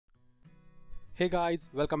Hey guys,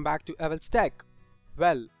 welcome back to AwelsTech.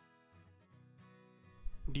 Well,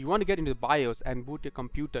 do you want to get into the BIOS and boot your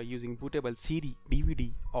computer using bootable CD,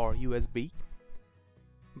 DVD or USB?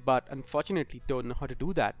 But unfortunately don't know how to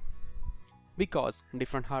do that because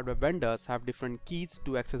different hardware vendors have different keys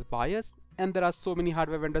to access BIOS, and there are so many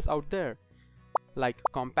hardware vendors out there like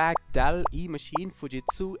Compaq, Dell, eMachine,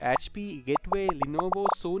 Fujitsu, HP, Gateway, Lenovo,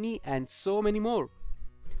 Sony and so many more.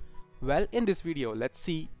 Well, in this video let's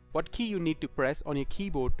see what key you need to press on your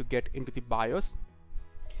keyboard to get into the BIOS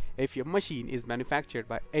if your machine is manufactured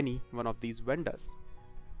by any one of these vendors.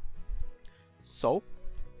 So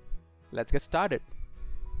let's get started.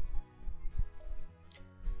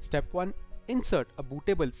 Step 1. Insert a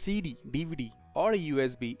bootable CD, DVD or a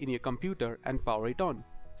USB in your computer and power it on.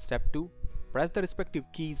 Step 2. Press the respective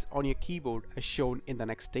keys on your keyboard as shown in the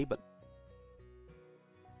next table.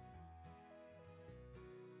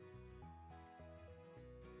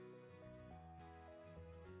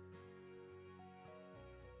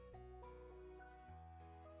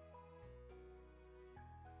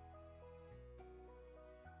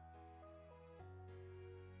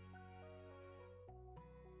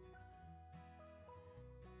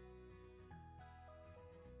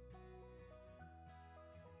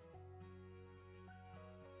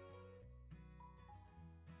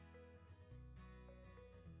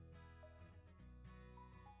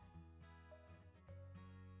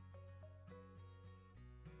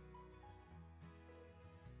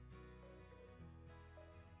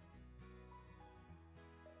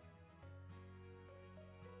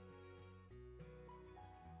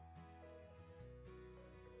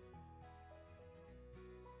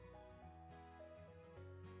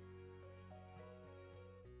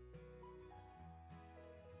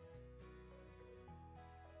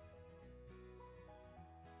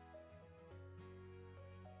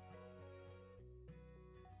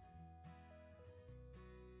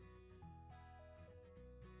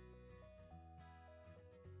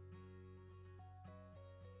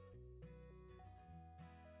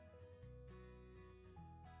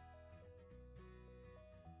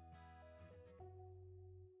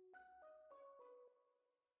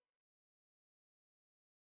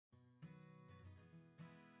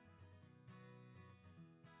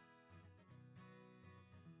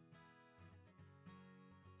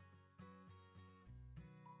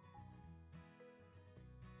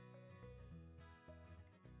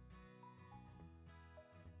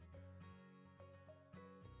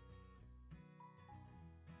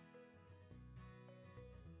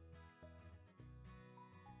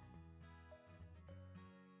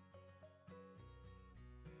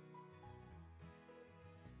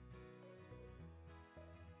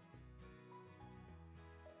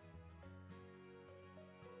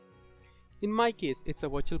 In my case, it's a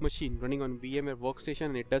virtual machine running on VMware Workstation,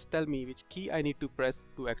 and it does tell me which key I need to press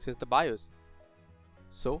to access the BIOS.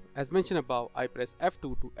 So, as mentioned above, I press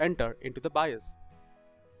F2 to enter into the BIOS.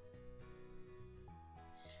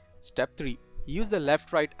 Step 3. Use the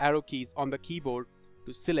left-right arrow keys on the keyboard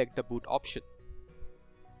to select the boot option.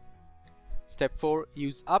 Step 4.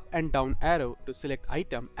 Use up and down arrow to select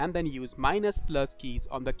item, and then use minus+ keys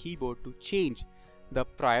on the keyboard to change the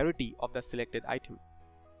priority of the selected item.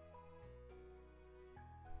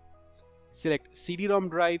 Select CD-ROM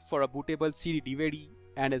drive for a bootable CD-DVD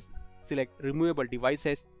and select removable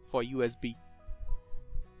devices for USB.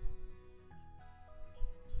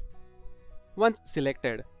 Once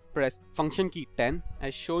selected, press function key 10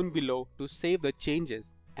 as shown below to save the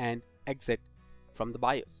changes and exit from the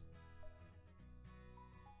BIOS.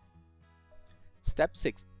 Step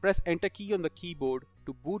 6. Press enter key on the keyboard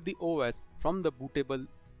to boot the OS from the bootable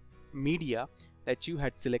media that you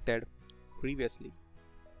had selected previously.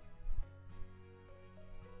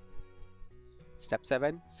 Step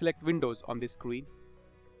 7. Select Windows on the screen.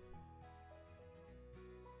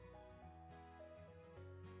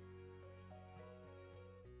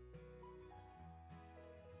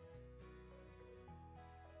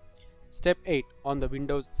 Step 8. On the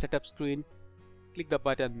Windows setup screen, click the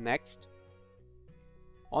button Next.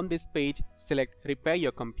 On this page, select Repair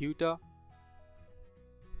your computer.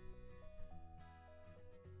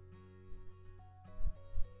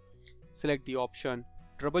 Select the option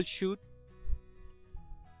Troubleshoot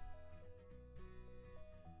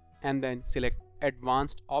and then select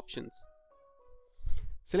Advanced Options.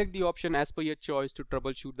 Select the option as per your choice to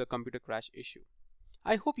troubleshoot the computer crash issue.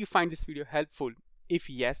 I hope you find this video helpful. If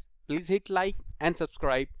yes, please hit like and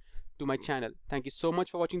subscribe to my channel. Thank you so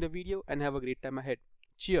much for watching the video and have a great time ahead.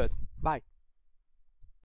 Cheers. Bye.